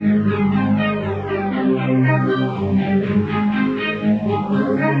Good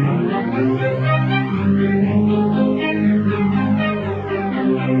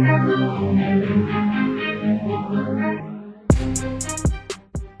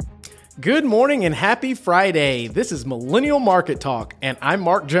morning and happy Friday. This is Millennial Market Talk, and I'm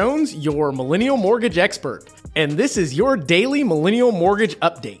Mark Jones, your Millennial Mortgage expert. And this is your daily Millennial Mortgage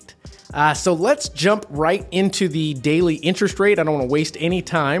update. So let's jump right into the daily interest rate. I don't want to waste any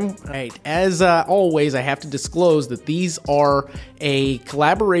time. All right. As always, I have to disclose that these are a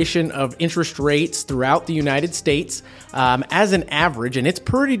collaboration of interest rates throughout the United States as an average, and it's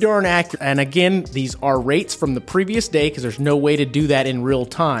pretty darn accurate. And again, these are rates from the previous day because there's no way to do that in real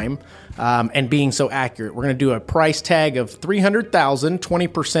time. And being so accurate. We're going to do a price tag of $300,000,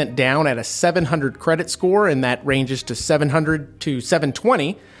 20% down at a 700 credit score, and that ranges to 700 to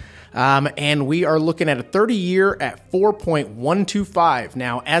 720. And we are looking at a 30-year at 4.125.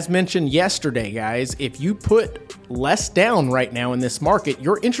 Now, as mentioned yesterday, guys, if you put less down right now in this market,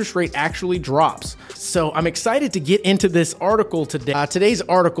 your interest rate actually drops. So I'm excited to get into this article today. Today's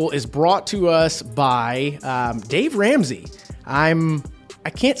article is brought to us by Dave Ramsey. I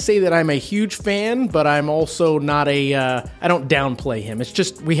can't say that I'm a huge fan, but I'm also not I don't downplay him. It's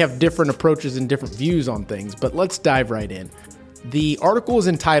just we have different approaches and different views on things, but let's dive right in. The article is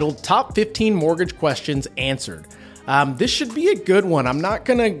entitled Top 15 Mortgage Questions Answered. This should be a good one. I'm not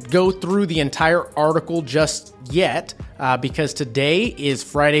going to go through the entire article just yet because today is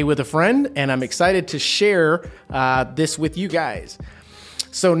Friday with a Friend, and I'm excited to share this with you guys.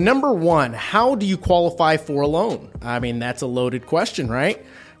 So number one, how do you qualify for a loan? I mean, that's a loaded question, right?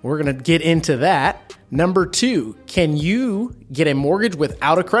 We're going to get into that. Number two, can you get a mortgage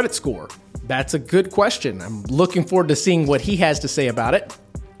without a credit score? That's a good question. I'm looking forward to seeing what he has to say about it.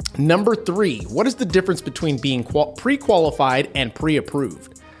 Number three, what is the difference between being pre-qualified and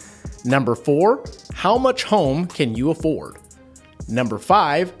pre-approved? Number four, how much home can you afford? Number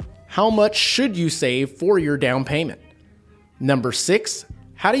five, how much should you save for your down payment? Number six,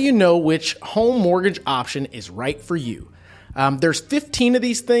 how do you know which home mortgage option is right for you? There's 15 of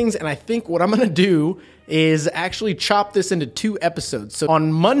these things, and I think what I'm going to do is actually chop this into 2 episodes. So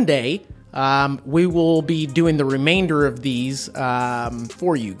on Monday, we will be doing the remainder of these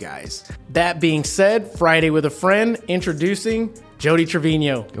for you guys. That being said, Friday with a Friend, introducing Jody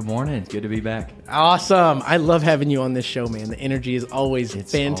Trevino. Good morning. Good to be back. Awesome. I love having you on this show, man. The energy is always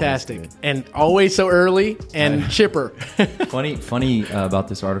fantastic. Always and always so early and chipper. Funny about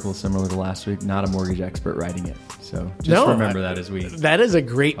this article, similar to last week, not a mortgage expert writing it. So just remember that as we... That is a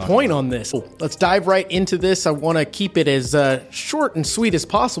great point on this. Let's dive right into this. I want to keep it as short and sweet as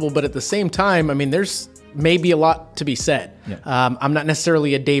possible, but at the same time, I mean, there's maybe a lot to be said. Yeah. I'm not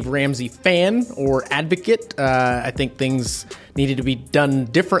necessarily a Dave Ramsey fan or advocate. I think things needed to be done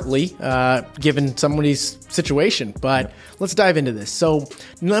differently given somebody's situation. But let's dive into this. So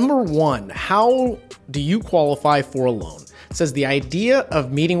number one, how do you qualify for a loan? It says the idea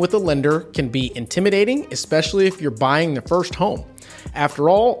of meeting with a lender can be intimidating, especially if you're buying the first home. After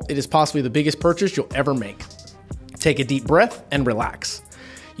all, it is possibly the biggest purchase you'll ever make. Take a deep breath and relax.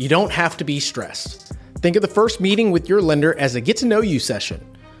 You don't have to be stressed. Think of the first meeting with your lender as a get-to-know-you session.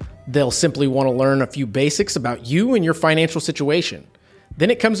 They'll simply want to learn a few basics about you and your financial situation.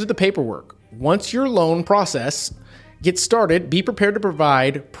 Then it comes to the paperwork. Once your loan process gets started, be prepared to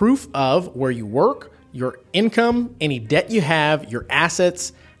provide proof of where you work, your income, any debt you have, your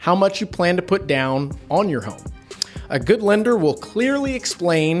assets, how much you plan to put down on your home. A good lender will clearly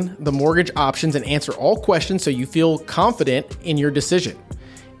explain the mortgage options and answer all questions so you feel confident in your decision.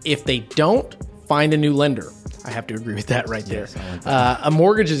 If they don't, find a new lender. I have to agree with that right there. Yes, I like that. A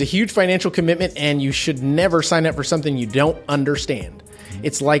mortgage is a huge financial commitment, and you should never sign up for something you don't understand.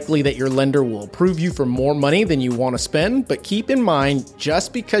 It's likely that your lender will approve you for more money than you want to spend, but keep in mind,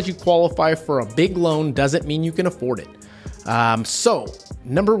 just because you qualify for a big loan doesn't mean you can afford it. So,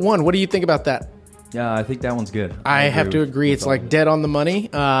 number one, what do you think about that? Yeah, I think that one's good. I have to agree. It's like dead on the money.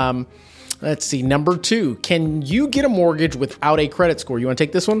 Let's see. Number two, can you get a mortgage without a credit score? You want to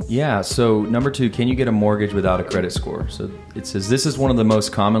take this one? Yeah. So number two, can you get a mortgage without a credit score? So it says this is one of the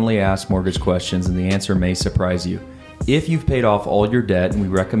most commonly asked mortgage questions, and the answer may surprise you. If you've paid off all your debt, and we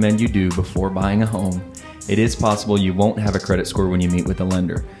recommend you do before buying a home, it is possible you won't have a credit score when you meet with a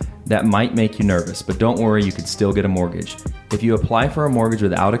lender. That might make you nervous, but don't worry, you can still get a mortgage. If you apply for a mortgage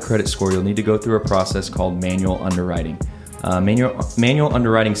without a credit score, you'll need to go through a process called manual underwriting. Manual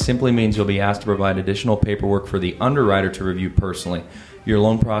underwriting simply means you'll be asked to provide additional paperwork for the underwriter to review personally. Your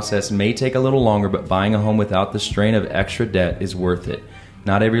loan process may take a little longer, but buying a home without the strain of extra debt is worth it.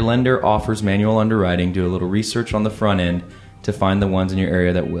 Not every lender offers manual underwriting. Do a little research on the front end to find the ones in your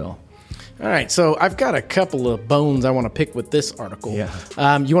area that will. All right, so I've got a couple of bones I want to pick with this article.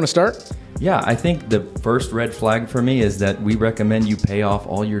 Yeah. You want to start? Yeah, I think the first red flag for me is that we recommend you pay off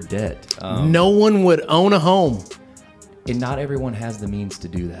all your debt. No one would own a home. And not everyone has the means to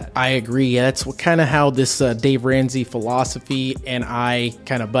do that. I agree. Yeah, that's kind of how this Dave Ramsey philosophy and I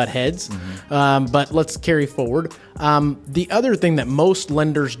kind of butt heads. But let's carry forward. The other thing that most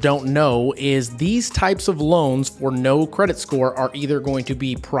lenders don't know is these types of loans for no credit score are either going to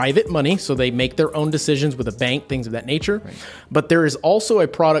be private money, so they make their own decisions with a bank, things of that nature. Right. But there is also a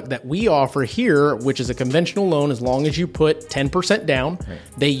product that we offer here, which is a conventional loan as long as you put 10% down. Right.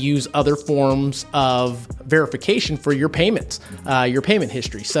 They use other forms of verification for your payments, your payment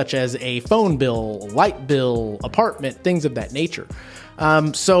history, such as a phone bill, light bill, apartment, things of that nature.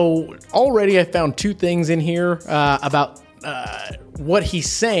 So already I found two things in here about what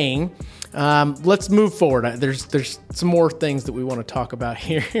he's saying. Let's move forward. There's some more things that we want to talk about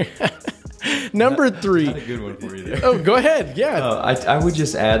here. Number 3. Not a good one for you there. Oh, go ahead. Yeah. I would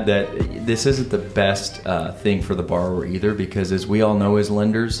just add that this isn't the best thing for the borrower either, because as we all know as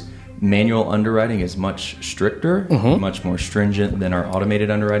lenders, manual underwriting is much stricter, much more stringent than our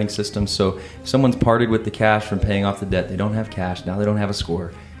automated underwriting system. So if someone's parted with the cash from paying off the debt, they don't have cash, now they don't have a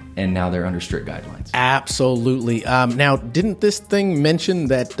score, and now they're under strict guidelines. Absolutely. Now, didn't this thing mention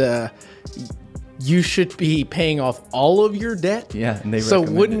that you should be paying off all of your debt? Yeah, and they so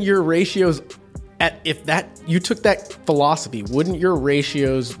wouldn't your ratios, if you took that philosophy, wouldn't your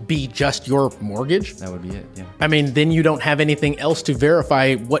ratios be just your mortgage? That would be it, yeah. I mean, then you don't have anything else to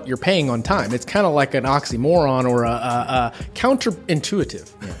verify what you're paying on time. It's kind of like an oxymoron or a counterintuitive.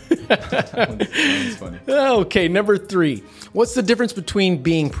 Yeah. That's funny. Okay, number 3. What's the difference between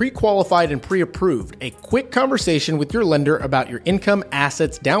being pre-qualified and pre-approved? A quick conversation with your lender about your income,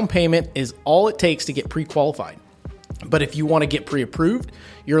 assets, down payment is all it takes to get pre-qualified. But if you want to get pre-approved,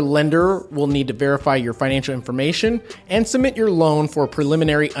 your lender will need to verify your financial information and submit your loan for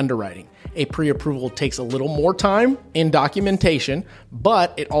preliminary underwriting. A pre-approval takes a little more time in documentation,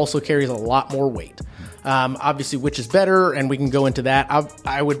 but it also carries a lot more weight. Obviously, which is better, and we can go into that.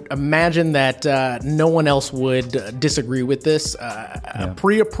 I would imagine that no one else would disagree with this.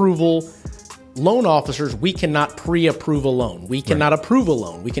 Pre-approval loan officers, we cannot pre-approve a loan. We cannot approve a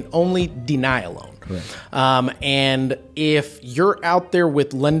loan. We can only deny a loan. And if you're out there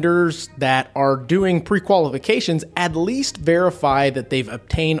with lenders that are doing pre-qualifications, at least verify that they've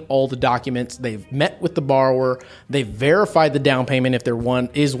obtained all the documents, they've met with the borrower, they've verified the down payment if there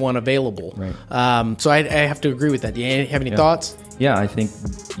is one available. Right. So I have to agree with that. Do you have any thoughts? Yeah, I think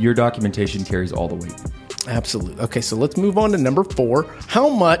your documentation carries all the weight. Absolutely. Okay, so let's move on to number 4. How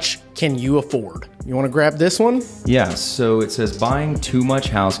much can you afford? You want to grab this one? Yeah, so it says buying too much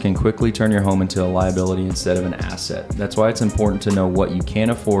house can quickly turn your home into a liability instead of an asset. That's why it's important to know what you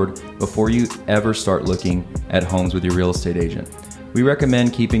can afford before you ever start looking at homes with your real estate agent. We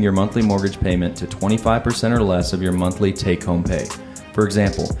recommend keeping your monthly mortgage payment to 25% or less of your monthly take-home pay. For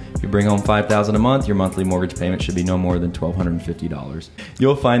example, if you bring home $5,000 a month, your monthly mortgage payment should be no more than $1,250.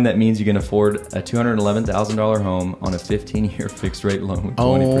 You'll find that means you can afford a $211,000 home on a 15-year fixed rate loan with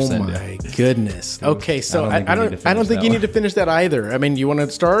 20% Oh my goodness. Okay, so I don't think you need to finish that either. I mean, you want to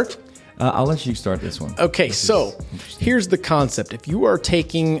start? I'll let you start this one. Okay, so here's the concept. If you are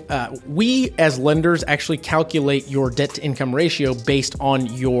taking, we as lenders actually calculate your debt to income ratio based on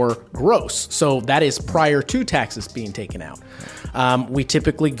your gross. So that is prior to taxes being taken out. We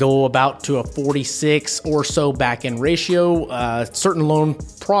typically go about to a 46 or so back-end ratio. Certain loan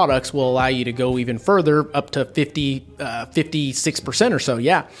products will allow you to go even further, up to 56% or so,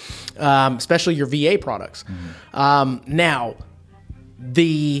 especially your VA products. Now,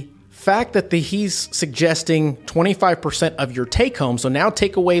 the fact that he's suggesting 25% of your take home, so now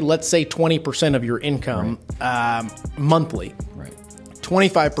take away, let's say, 20% of your income monthly. Right.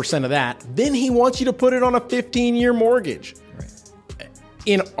 25% of that. Then he wants you to put it on a 15-year mortgage.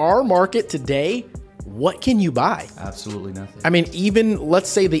 In our market today, what can you buy? Absolutely nothing. I mean, even let's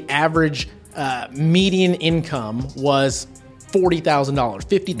say the average median income was $40,000,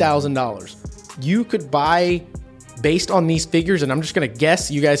 $50,000. You could buy, based on these figures, and I'm just going to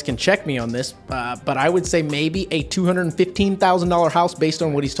guess, you guys can check me on this, but I would say maybe a $215,000 house based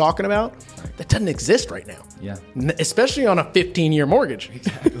on what he's talking about. That doesn't exist right now. Yeah. Especially on a 15-year mortgage.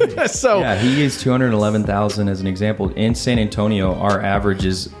 Exactly. So yeah, he used $211,000 as an example. In San Antonio, our average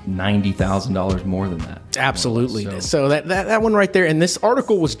is $90,000 more than that. Absolutely. So that one right there, and this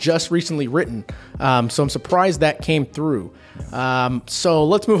article was just recently written, so I'm surprised that came through. So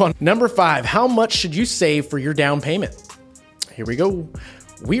let's move on. Number 5, how much should you save for your down payment? Here we go.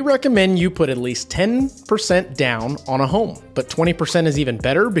 We recommend you put at least 10% down on a home, but 20% is even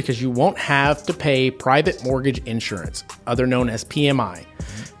better because you won't have to pay private mortgage insurance, other known as PMI.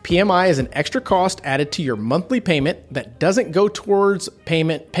 PMI is an extra cost added to your monthly payment that doesn't go towards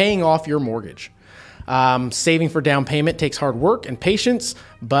paying off your mortgage. Saving for down payment takes hard work and patience,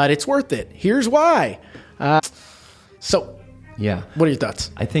 but it's worth it. Here's why. Yeah. What are your thoughts?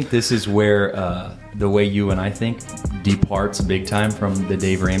 I think this is where the way you and I think departs big time from the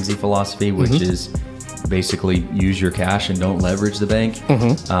Dave Ramsey philosophy, which is basically use your cash and don't leverage the bank.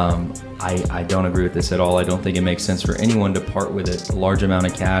 I don't agree with this at all. I don't think it makes sense for anyone to part with a large amount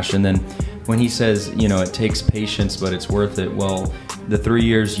of cash. And then when he says, it takes patience, but it's worth it. Well, the 3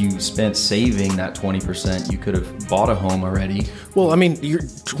 years you spent saving that 20%, you could have bought a home already. Well, I mean, you're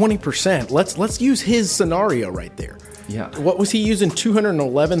 20%. Let's use his scenario right there. Yeah. What was he using?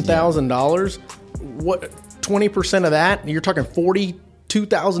 $211,000. What 20% of that? You're talking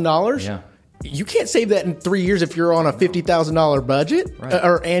 $42,000. Yeah. You can't save that in 3 years if you're on a $50,000 budget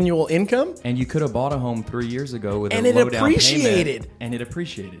or annual income. And you could have bought a home 3 years ago with and a it low down appreciated. payment, and it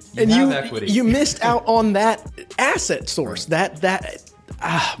appreciated. You have equity. You missed out on that asset source.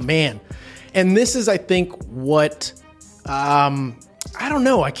 Man. And this is, I think, what. I don't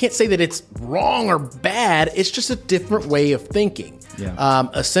know. I can't say that it's wrong or bad. It's just a different way of thinking. Yeah.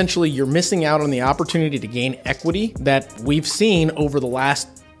 Essentially, you're missing out on the opportunity to gain equity that we've seen over the last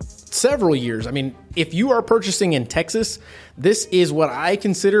several years. I mean, if you are purchasing in Texas, this is what I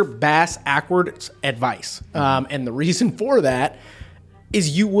consider Bass Ackwards advice. And the reason for that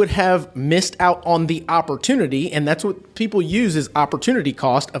is you would have missed out on the opportunity, and that's what people use as opportunity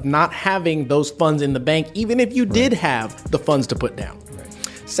cost of not having those funds in the bank, even if you did have the funds to put down.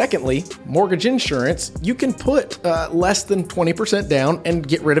 Secondly, mortgage insurance, you can put less than 20% down and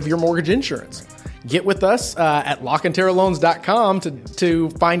get rid of your mortgage insurance. Get with us at LaCanterraLoans.com to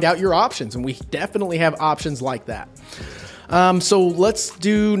find out your options, and we definitely have options like that. So let's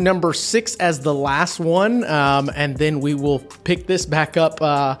do number 6 as the last one, and then we will pick this back up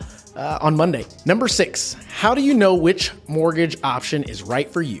on Monday. Number 6, how do you know which mortgage option is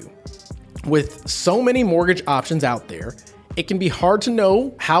right for you? With so many mortgage options out there, it can be hard to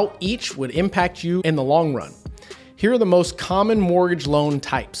know how each would impact you in the long run. Here are the most common mortgage loan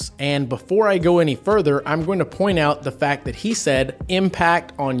types. And before I go any further, I'm going to point out the fact that he said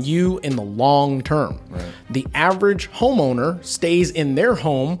impact on you in the long term. Right. The average homeowner stays in their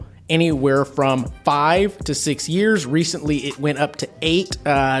home anywhere from 5 to 6 years. Recently, it went up to 8,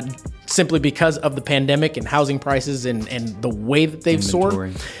 simply because of the pandemic and housing prices and the way that they've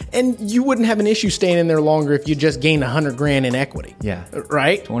soared. And you wouldn't have an issue staying in there longer if you just gained $100,000 in equity. Yeah.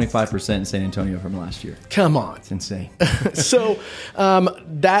 Right? 25% in San Antonio from last year. Come on. It's insane. So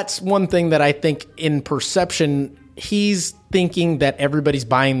that's one thing that I think in perception, he's thinking that everybody's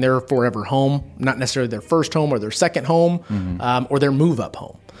buying their forever home, not necessarily their first home or their second home, or their move-up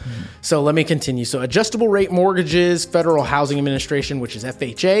home. So let me continue. So adjustable rate mortgages, Federal Housing Administration, which is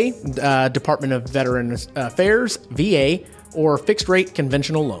FHA, Department of Veterans Affairs, VA, or fixed rate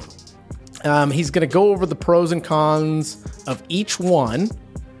conventional loan. He's going to go over the pros and cons of each one.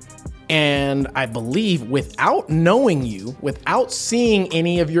 And I believe without knowing you, without seeing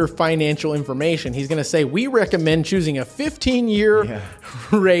any of your financial information, he's going to say, we recommend choosing a 15-year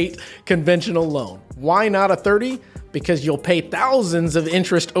rate conventional loan. Why not a 30? Because you'll pay thousands of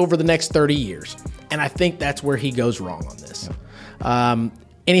interest over the next 30 years. And I think that's where he goes wrong on this.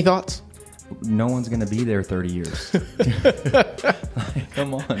 Any thoughts? No one's going to be there 30 years.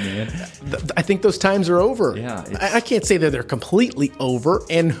 Come on, man. I think those times are over. Yeah, I can't say that they're completely over.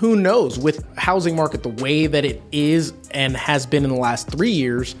 And who knows, with housing market the way that it is and has been in the last 3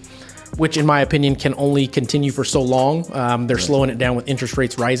 years, which in my opinion can only continue for so long. They're slowing it down with interest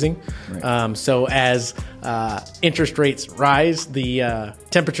rates rising. Right. So as interest rates rise, the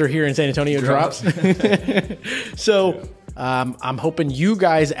temperature here in San Antonio drops. So I'm hoping you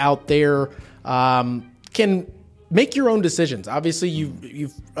guys out there can make your own decisions. Obviously,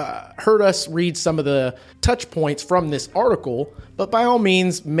 you've heard us read some of the touch points from this article, but by all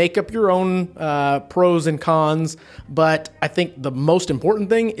means, make up your own pros and cons. But I think the most important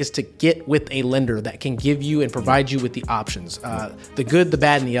thing is to get with a lender that can give you and provide you with the options, the good, the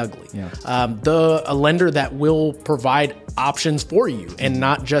bad, and the ugly. A lender that will provide options for you and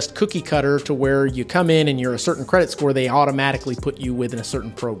not just cookie cutter to where you come in and you're a certain credit score, they automatically put you within a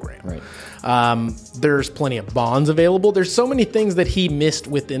certain program. Right. There's plenty of bonds available. There's so many things that he missed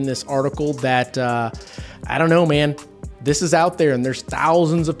within this article that I don't know, man. This is out there and there's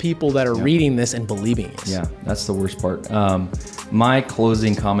thousands of people that are reading this and believing it. Yeah, that's the worst part. My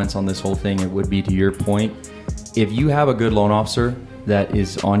closing comments on this whole thing, it would be to your point. If you have a good loan officer, that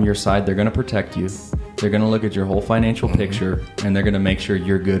is on your side. They're going to protect you. They're going to look at your whole financial picture, and they're going to make sure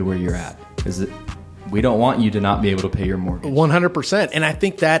you're good where you're at. Because we don't want you to not be able to pay your mortgage. 100%. And I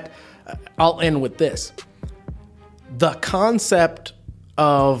think that I'll end with this. The concept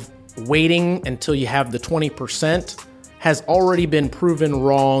of waiting until you have the 20% has already been proven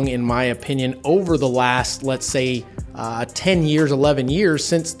wrong, in my opinion, over the last, let's say, 10 years, 11 years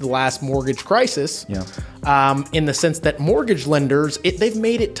since the last mortgage crisis. Yeah. In the sense that mortgage lenders, they've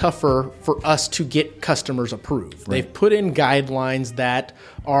made it tougher for us to get customers approved. Right. They've put in guidelines that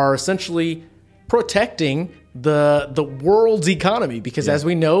are essentially protecting the world's economy, because as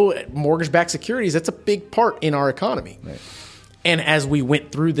we know, mortgage-backed securities, that's a big part in our economy. Right. And as we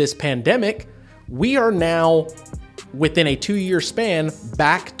went through this pandemic, we are now within a 2-year span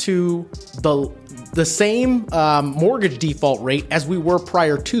back to the same mortgage default rate as we were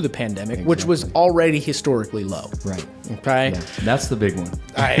prior to the pandemic, which was already historically low. Right. Okay. Yeah, that's the big one.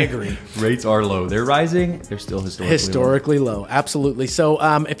 I agree. Rates are low. They're rising. They're still historically low. Absolutely. So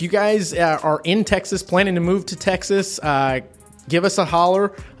if you guys are in Texas, planning to move to Texas, give us a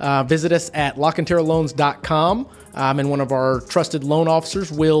holler. Visit us at LaCanteroLoans.com. And one of our trusted loan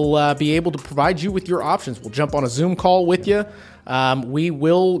officers will be able to provide you with your options. We'll jump on a Zoom call with you. We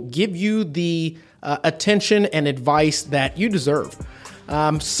will give you the attention and advice that you deserve.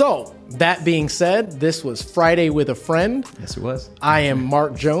 So, that being said, this was Friday with a Friend. Yes, it was. I am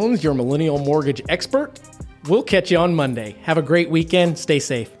Mark Jones, your millennial mortgage expert. We'll catch you on Monday. Have a great weekend. Stay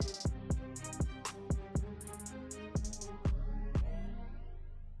safe.